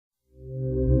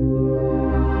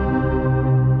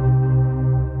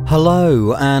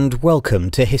Hello and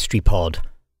welcome to HistoryPod.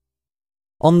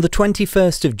 On the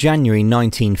 21st of January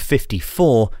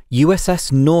 1954,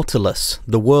 USS Nautilus,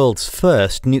 the world's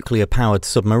first nuclear-powered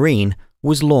submarine,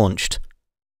 was launched.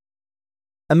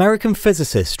 American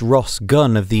physicist Ross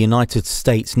Gunn of the United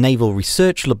States Naval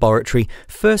Research Laboratory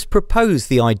first proposed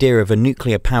the idea of a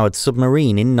nuclear-powered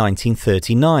submarine in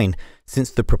 1939,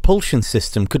 since the propulsion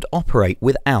system could operate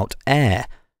without air.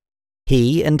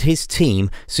 He and his team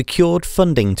secured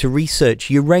funding to research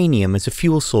uranium as a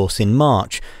fuel source in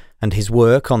March, and his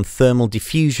work on thermal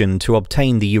diffusion to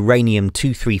obtain the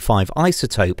uranium-235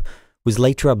 isotope was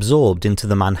later absorbed into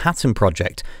the Manhattan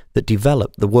Project that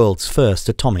developed the world's first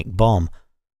atomic bomb.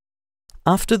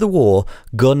 After the war,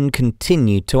 Gunn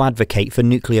continued to advocate for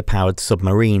nuclear-powered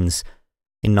submarines.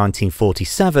 In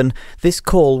 1947, this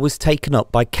call was taken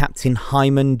up by Captain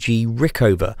Hyman G.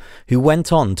 Rickover, who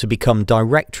went on to become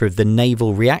director of the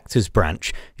Naval Reactors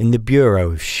Branch in the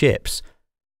Bureau of Ships.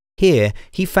 Here,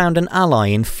 he found an ally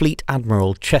in Fleet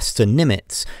Admiral Chester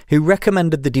Nimitz, who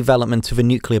recommended the development of a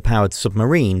nuclear-powered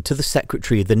submarine to the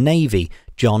Secretary of the Navy,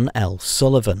 John L.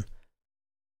 Sullivan.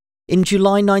 In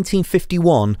July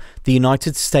 1951, the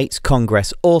United States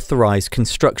Congress authorized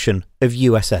construction of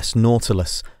USS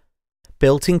Nautilus.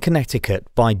 Built in Connecticut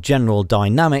by General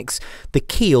Dynamics, the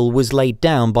keel was laid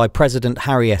down by President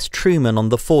Harry S. Truman on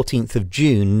the 14th of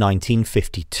June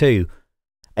 1952.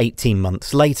 18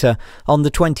 months later, on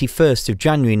the 21st of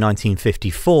January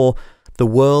 1954, the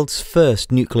world's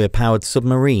first nuclear-powered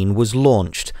submarine was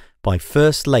launched by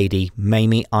First Lady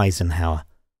Mamie Eisenhower.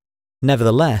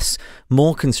 Nevertheless,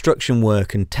 more construction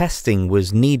work and testing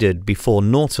was needed before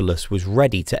Nautilus was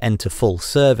ready to enter full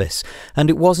service, and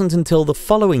it wasn't until the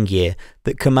following year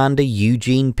that Commander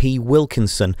Eugene P.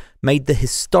 Wilkinson made the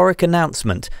historic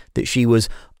announcement that she was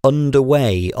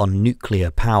underway on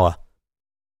nuclear power.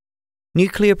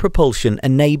 Nuclear propulsion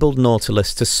enabled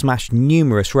Nautilus to smash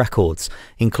numerous records,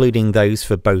 including those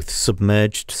for both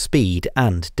submerged speed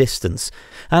and distance,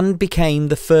 and became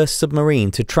the first submarine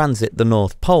to transit the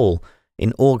North Pole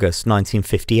in August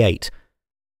 1958.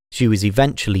 She was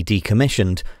eventually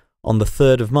decommissioned on the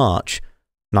 3rd of March,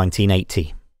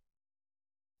 1980.